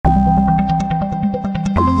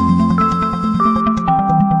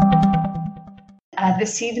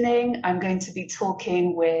This evening, I'm going to be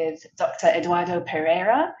talking with Dr. Eduardo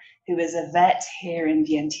Pereira, who is a vet here in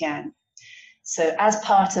Vientiane. So as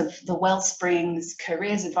part of the Wellsprings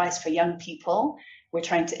Careers Advice for Young People, we're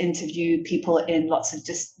trying to interview people in lots of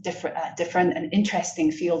just different and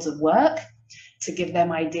interesting fields of work to give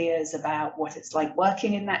them ideas about what it's like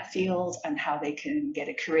working in that field and how they can get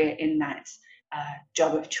a career in that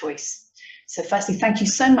job of choice. So firstly, thank you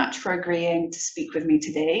so much for agreeing to speak with me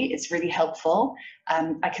today. It's really helpful.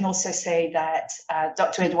 I can also say that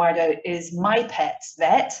Dr. Eduardo is my pet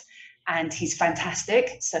vet, and he's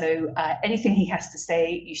fantastic. So anything he has to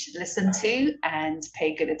say, you should listen to and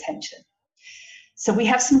pay good attention. So we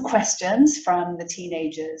have some questions from the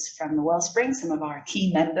teenagers from the Wellspring. Some of our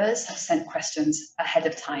key members have sent questions ahead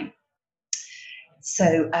of time.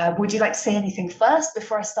 So would you like to say anything first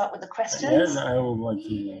before I start with the questions? Yes, I would like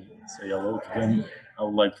to say hello to them. I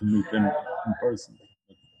would like to meet them in person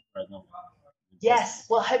right now. Yes,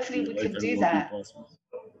 well, hopefully we can do that.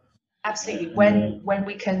 Absolutely. When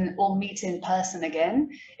we can all meet in person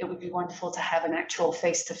again, it would be wonderful to have an actual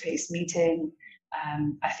face-to-face meeting.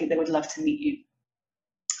 I think they would love to meet you.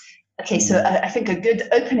 Okay, so I think a good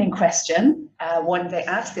opening question, one they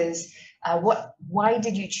asked is, why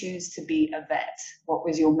did you choose to be a vet? What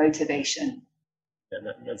was your motivation?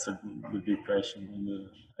 Yeah, that's a good question. And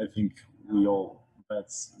I think we all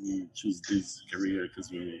vets, we choose this career because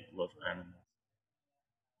we love animals.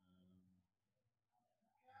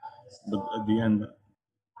 But at the end,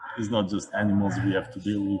 it's not just animals we have to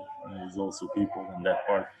deal with, it's also people, and that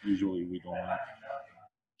part usually we don't like.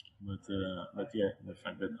 But yeah, the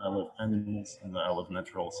fact that I love animals and I love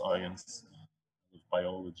natural science, I love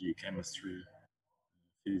biology, chemistry,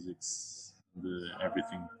 physics,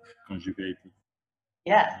 everything conjugated.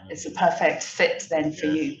 Yeah, it's a perfect fit then for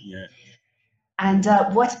you. Yeah. And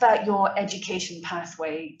what about your education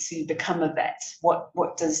pathway to become a vet?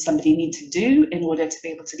 What does somebody need to do in order to be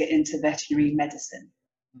able to get into veterinary medicine?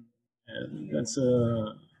 That's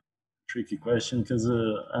a tricky question because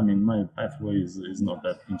I mean my pathway is not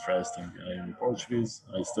that interesting. I'm Portuguese.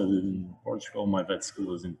 I studied in Portugal. My vet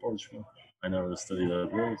school is in Portugal. I never studied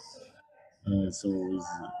abroad, so it was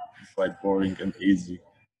quite boring and easy.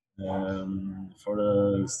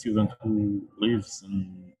 For a student who lives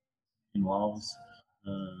in Laos,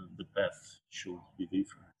 the path should be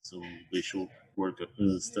different. So they should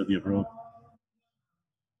study abroad.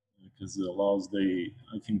 Because Laos,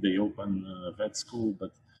 I think they open a vet school,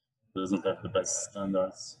 but doesn't have the best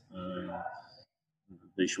standards.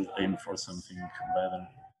 They should aim for something better.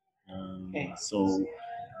 Okay. So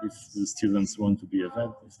if the students want to be a vet,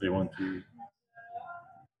 if they want to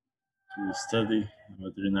study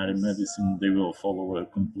veterinary medicine, they will follow a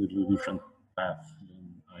completely different path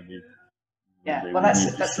than I did. Yeah, well,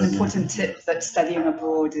 that's an important tip, that studying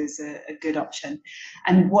abroad is a good option.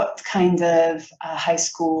 And what kind of high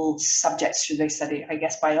school subjects should they study? I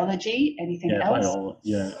guess biology, anything else?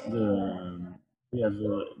 We have,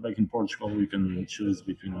 back in Portugal, we can choose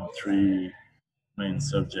between 3 main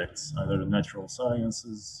subjects, either natural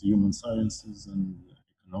sciences, human sciences, and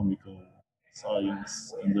economical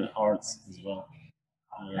science, and the arts as well.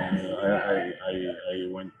 I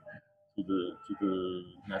went to the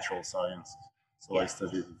natural science. So I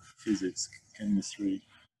studied physics, chemistry,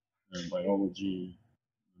 biology,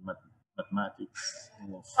 mathematics.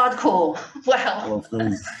 Hardcore! Wow. All of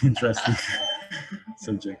those interesting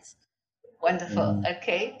subjects. Wonderful.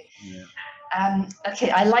 Okay. Yeah. Okay,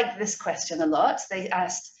 I like this question a lot. They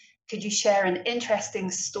asked, could you share an interesting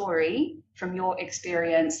story from your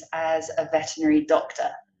experience as a veterinary doctor?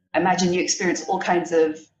 I imagine you experienced all kinds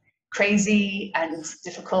of crazy and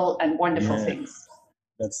difficult and wonderful things.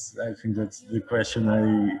 I think that's the question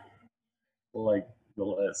I like the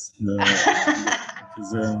less.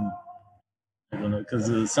 Because I don't know,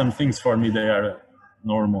 because some things for me, they are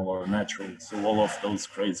normal or natural. So all of those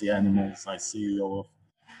crazy animals I see, all of,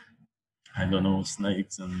 I don't know,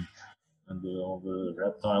 snakes and all the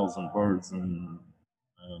reptiles and birds, and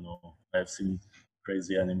I don't know, I've seen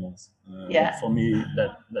crazy animals. But for me,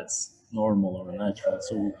 that's normal or natural.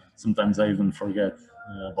 So sometimes I even forget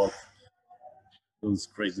about those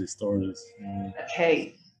crazy stories.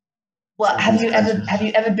 Okay. Well, have you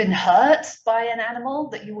ever been hurt by an animal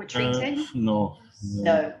that you were treating? No.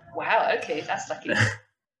 Wow. Okay, that's lucky.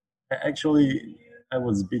 Actually, I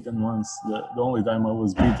was bitten once. The only time I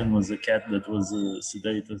was bitten was a cat that was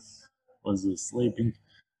sedated, was sleeping,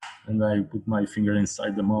 and I put my finger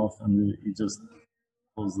inside the mouth, and it just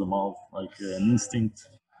closed the mouth like an instinct,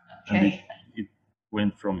 and it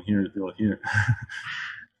went from here till here.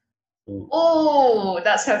 Oh,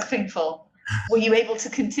 that sounds painful. Were you able to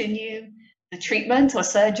continue the treatment or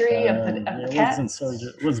surgery of the Yeah, it cat? wasn't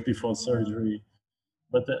surgery. It was before surgery,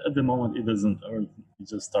 but at the moment it doesn't hurt. It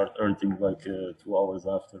just start hurting like 2 hours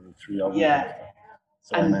after, 3 hours Yeah, after.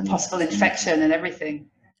 So I and managed to possible finish it. infection and everything.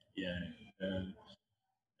 Yeah. Uh,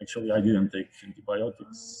 Actually, I didn't take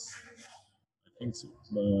antibiotics. I think so,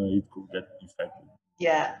 but it could get infected.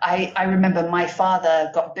 Yeah, I remember my father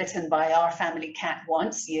got bitten by our family cat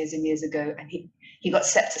once, years and years ago, and he got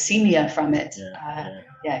septicemia from it. Yeah, yeah.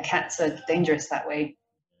 Yeah, cats are dangerous that way.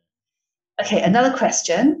 Okay, another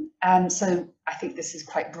question. So I think this is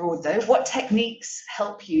quite broad though. What techniques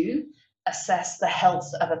help you assess the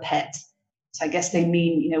health of a pet? So I guess they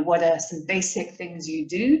mean, what are some basic things you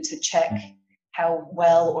do to check how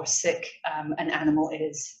well or sick an animal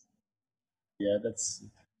is? Yeah, that's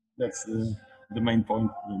the main point,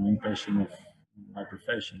 the main passion of my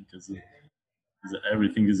profession, because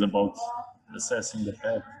everything is about assessing the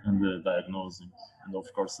pet and the diagnosing, and of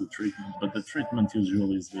course the treatment. But the treatment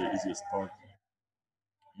usually is the easiest part.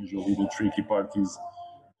 Usually the tricky part is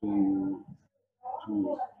to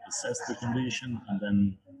to assess the condition and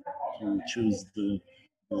then to choose the,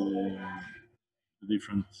 the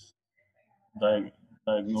different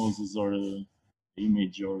diagnosis or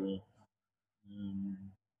image or um,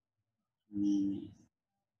 to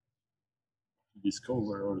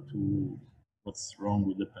discover or to what's wrong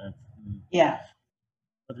with the pet. Yeah.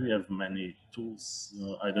 But we have many tools.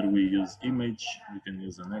 Either we use image, we can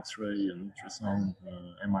use an X-ray, an ultrasound,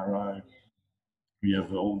 MRI. We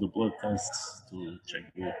have all the blood tests to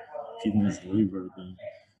check the kidneys, the liver,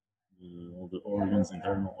 all the organs,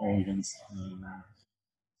 internal organs.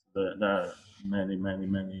 There are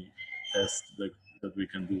many tests that we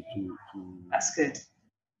can do to. That's good.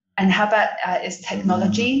 And how about is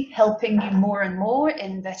technology helping you more and more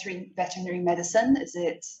in veterinary medicine? Is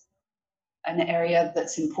it an area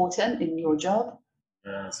that's important in your job?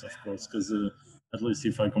 Yes, of course, because at least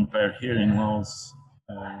if I compare here in Laos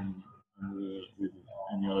with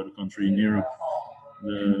any other country in Europe,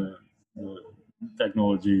 the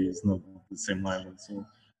technology is not the same level. So,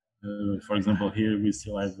 for example, here we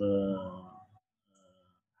still have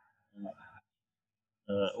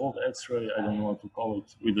old X-ray. I don't know what to call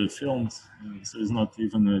it with the films. So it's not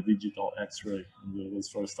even a digital X-ray. And it was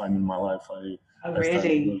first time in my life Oh, I started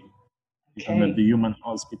really? looking. Even at the human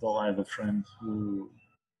hospital, I have a friend who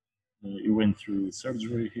he went through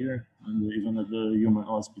surgery here, and even at the human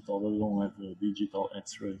hospital, they don't have a digital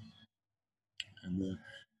X-ray, and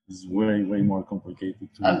it's way more complicated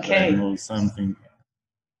to diagnose something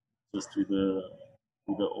just with the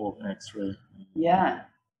old X-ray. Yeah.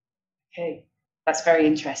 Okay, that's very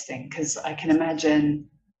interesting because I can imagine,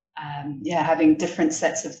 having different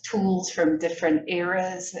sets of tools from different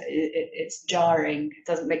eras. It's jarring. It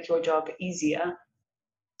doesn't make your job easier.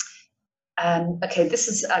 Okay, this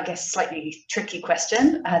is, I guess, slightly tricky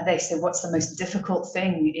question. They say, what's the most difficult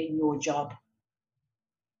thing in your job?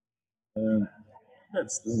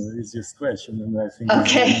 That's the easiest question, and I think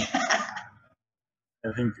Okay.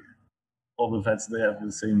 I think all the vets they have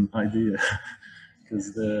the same idea,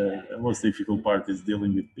 because the most difficult part is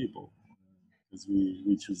dealing with people, because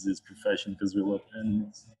we choose this profession because we love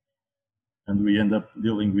animals, and we end up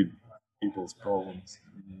dealing with people's problems.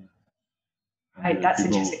 Right, that's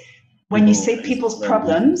interesting. When you say people's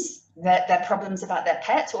problems, they're problems about their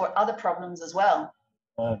pet or other problems as well?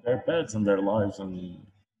 Their pets and their lives and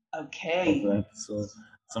all that. So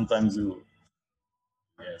sometimes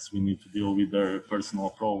we need to deal with their personal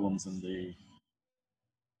problems, and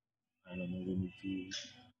I don't know, we need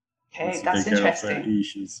to that's take care of interesting. their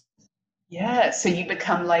issues. Yeah, so you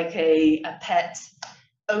become like a pet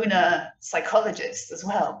owner psychologist as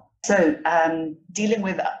well. So dealing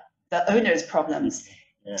with the owner's problems,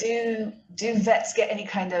 do vets get any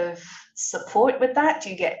kind of support with that? Do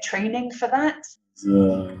you get training for that?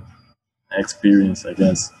 Experience, I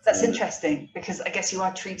guess. That's interesting because I guess you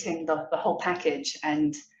are treating the whole package,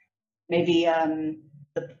 and maybe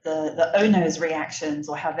the owner's reactions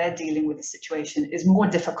or how they're dealing with the situation is more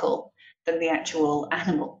difficult than the actual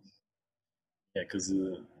animal. Yeah, because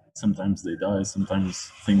sometimes they die, sometimes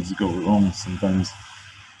things go wrong, sometimes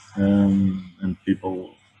and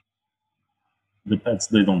people, the pets,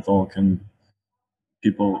 they don't talk, and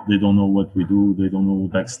people, they don't know what we do, they don't know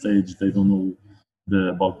backstage, they don't know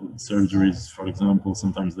about surgeries, for example.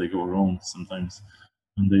 Sometimes they go wrong, sometimes,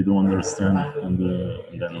 and they don't understand, and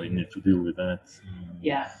then we need to deal with that.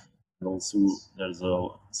 Yeah. And also, there's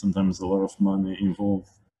sometimes a lot of money involved,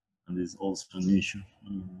 and is also an issue.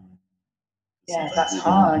 Yeah, sometimes that's they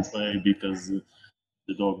hard. don't want to pay because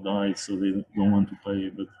the dog died, so they don't want to pay,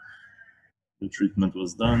 but the treatment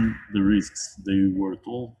was done, the risks they were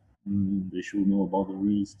told, they should know about the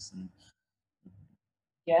risks, and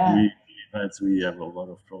Yeah, We have a lot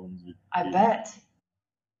of problems with I people. bet.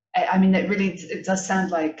 I mean, it does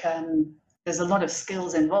sound like there's a lot of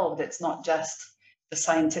skills involved. It's not just the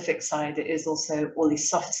scientific side. It is also all these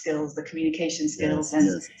soft skills, the communication skills, Yes,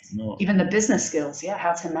 and yes. No, even the business skills. Yeah,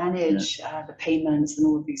 how to yeah. manage the payments and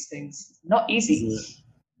all of these things. Not easy.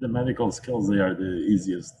 The medical skills, they are the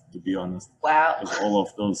easiest, to be honest, Wow. because all of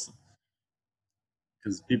those,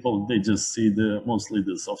 because people, they just see mostly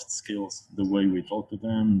the soft skills, the way we talk to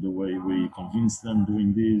them, the way we convince them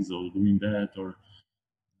doing this or doing that, or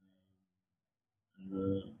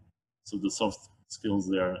uh, so the soft skills,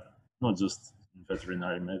 they are not just in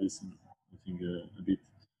veterinary medicine. I think a bit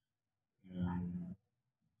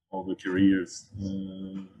all the careers,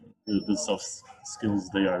 the soft skills,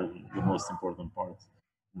 they are the most important part,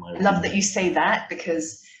 in my I love that opinion. you say that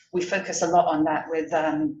because we focus a lot on that with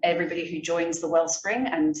everybody who joins the Wellspring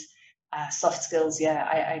and soft skills. Yeah,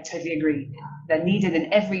 I totally agree. They're needed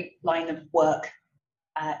in every line of work.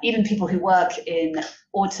 Even people who work in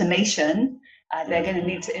automation, they're going to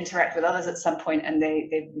need to interact with others at some point, and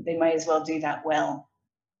they may as well do that well.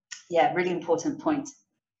 Yeah, really important point.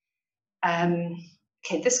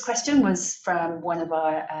 Okay, this question was from one of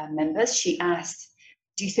our members. She asked,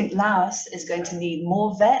 do you think Laos is going to need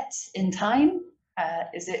more vets in time?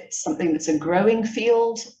 Is it something that's a growing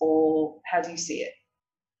field, or how do you see it?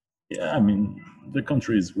 Yeah, I mean, the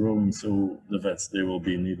country is growing, so the vets, they will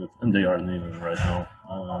be needed, and they are needed right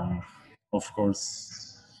now. Of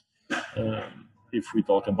course, uh, if we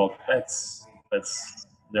talk about pets,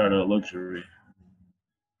 they are a luxury,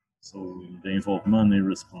 so they involve money,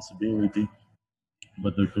 responsibility.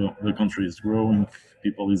 But the country is growing,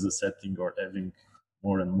 people is accepting or having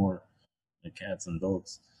more and more cats and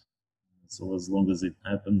dogs. So as long as it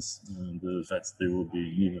happens, the vets, they will be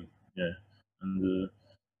needed. Yeah, and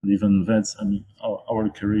even vets. I mean, our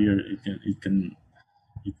career, it can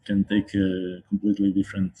take completely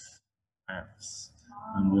different paths,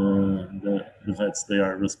 and the vets, they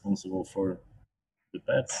are responsible for the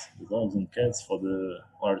pets, the dogs and cats, for the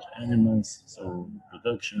large animals. So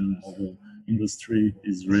production of the industry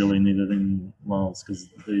is really needed in Laos because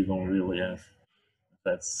they don't really have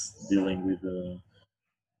vets dealing with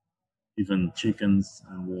even chickens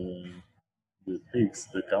and the pigs,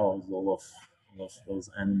 the cows, all of those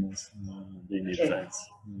animals. They need Okay, vets.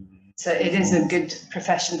 so So it as is long a as good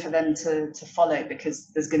profession for them to follow because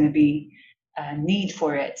there's going to be a need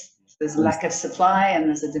for it. There's a lack of supply and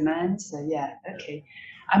there's a demand. So yeah, okay.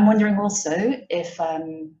 I'm wondering also if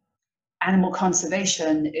animal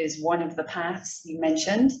conservation is one of the paths you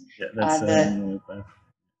mentioned. yeah, that's The another path.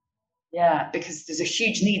 Yeah, because there's a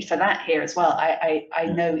huge need for that here as well. I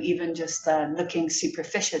know even just looking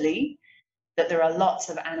superficially that there are lots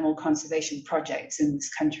of animal conservation projects in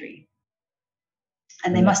this country,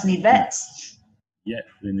 and they And must need vets. yeah,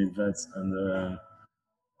 they need vets, and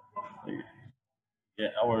yeah,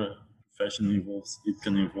 our profession involves. It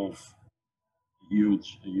can involve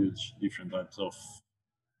huge different types of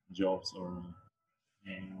jobs, or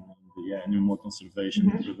yeah, animal conservation,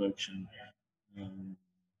 Mhm. production. Um,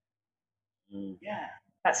 uh, Yeah,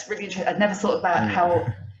 that's really interesting. I'd never thought about how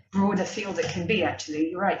yeah. broad a field it can be, actually.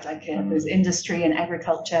 You're right, like there's And, industry and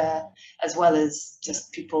agriculture as well as yeah,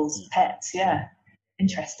 just people's yeah. pets. Yeah,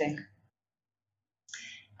 interesting.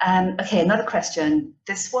 Okay, another question.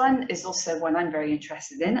 This one is also one I'm very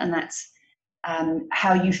interested in, and that's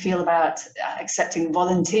how you feel about accepting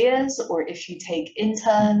volunteers or if you take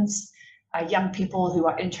interns, young people who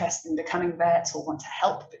are interested in becoming vets or want to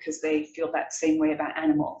help because they feel that same way about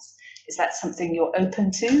animals. Is that something you're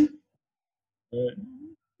open to? Uh,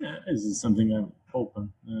 yeah, this is something I'm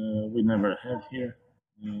open. We never had here.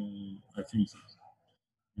 I think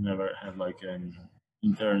we never had like an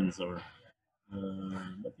interns or.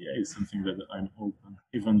 But yeah, it's something that I'm open.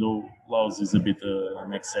 Even though Laos is a bit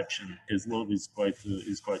an exception, his load is quite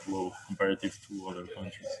low comparative to other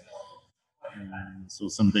countries. So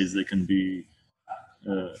some days they can be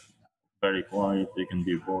uh, very quiet, they can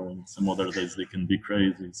be boring. Some other days they can be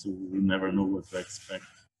crazy. So we never know what to expect.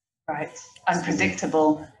 Right, So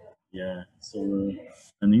unpredictable. yeah, so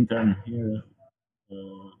an intern here,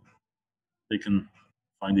 they can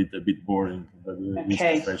find it a bit boring, but this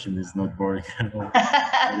Okay. profession is not boring at all.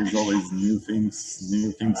 There is always new things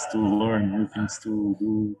to learn, new things to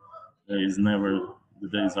do. The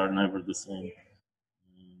days are never the same.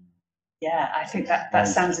 Yeah, I think Laos, that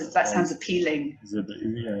sounds Laos appealing.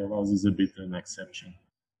 Laos is a bit an exception.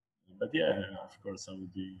 But yeah, of course, I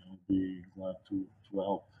would be glad to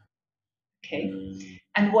help. Okay. Uh,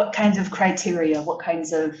 And what kinds of criteria, what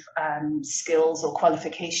kinds of skills or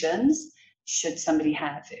qualifications should somebody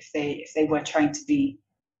have if they were trying to be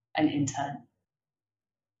an intern?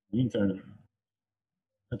 intern,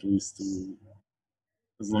 at least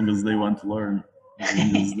as long as they want to learn, as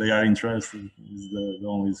long as they are interested, is the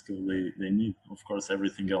only skill they need. Of course,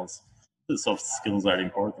 everything else, the soft skills are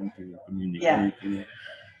important to communicate,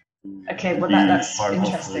 Okay, to well, be that's part of a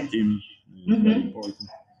interesting. team is very important.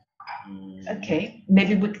 Okay,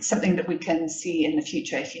 maybe something that we can see in the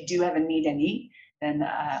future. If you do ever need any, then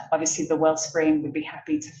obviously the Wellspring would be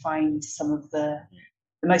happy to find some of the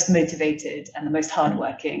most motivated and the most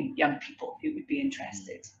hardworking young people who would be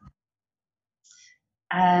interested.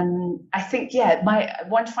 I think, yeah, my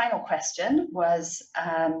one final question was,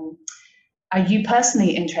 are you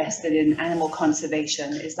personally interested in animal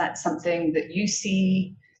conservation? Is that something that you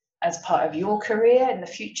see as part of your career in the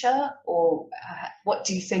future? Or what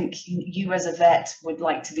do you think you as a vet would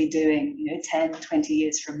like to be doing, 10, 20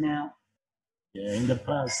 years from now? Yeah, in the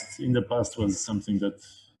past was something that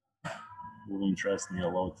would interest me a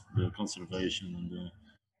lot, the conservation and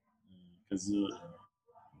because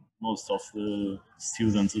most of the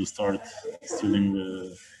students who start studying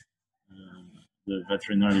the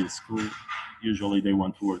veterinary school, usually they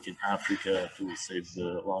want to work in Africa to save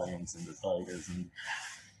the lions and the tigers,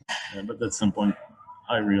 but at some point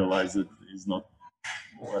I realized it is not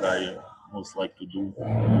what I most like to do.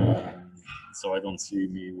 So I don't see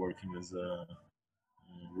me working as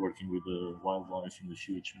working with the wildlife in the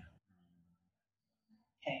future.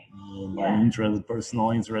 Okay. My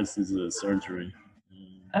personal interest is surgery.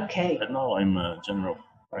 Okay. Right now I'm a general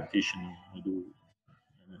practitioner. I do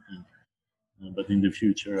anything. But in the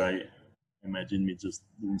future, I imagine me just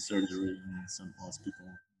doing surgery in some hospital.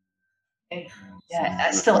 Okay.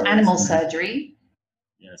 Yeah, still animal surgery.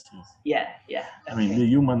 Yes, yes. Yeah, yeah. Okay. I mean, the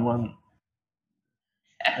human one.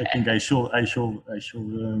 I think I should. I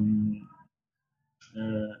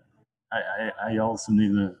also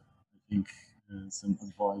need, I think, some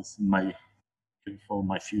advice for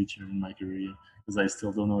my future in my career, because I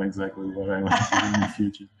still don't know exactly what I want to do in the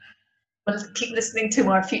future. Well, keep listening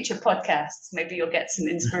to our future podcasts. Maybe you'll get some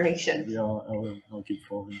inspiration. Yeah, I'll keep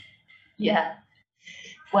following. Yeah.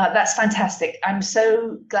 Well, that's fantastic. I'm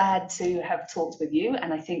so glad to have talked with you,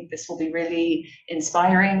 and I think this will be really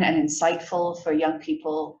inspiring and insightful for young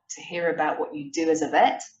people to hear about what you do as a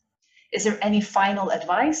vet. Is there any final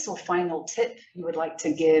advice or final tip you would like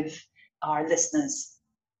to give our listeners?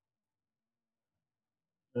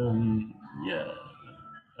 Yeah,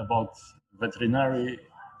 about veterinary.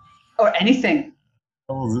 Or anything.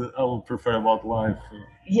 I will prefer about life.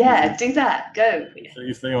 Yeah, do that. Go.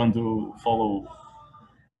 If they want to follow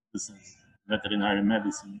this veterinary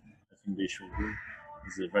medicine, I think they should do.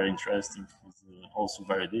 It's very interesting. It's also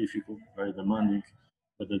very difficult, very demanding,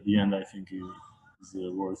 but at the end, I think it's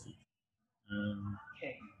worth it.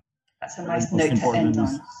 Okay, that's a nice note to end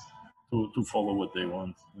on. To follow what they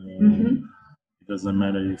want. It doesn't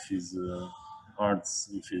matter if it's arts,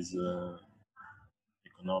 if it's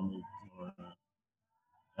economic or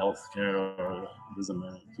healthcare, or it doesn't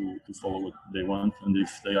matter, to follow what they want. And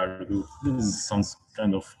if they are good, this sounds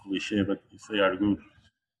kind of cliche, but if they are good,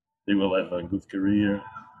 they will have a good career.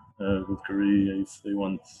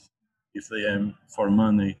 If they aim for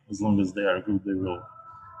money, as long as they are good, they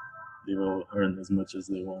will earn as much as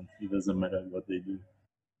they want. It doesn't matter what they do.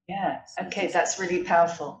 Yeah, okay, that's really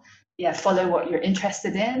powerful. Yeah, follow what you're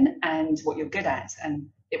interested in and what you're good at, and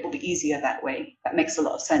it will be easier that way. That makes a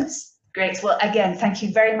lot of sense. Great. Well, again, thank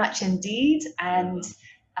you very much indeed. And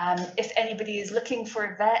if anybody is looking for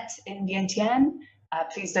a vet in Vientiane,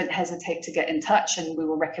 please don't hesitate to get in touch, and we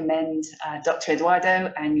will recommend Dr.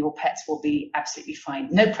 Eduardo, and your pets will be absolutely fine.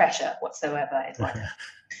 No pressure whatsoever, Eduardo.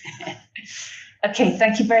 Okay,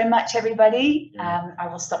 thank you very much, everybody. I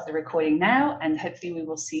will stop the recording now, and hopefully we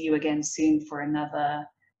will see you again soon for another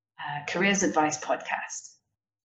Careers Advice podcast.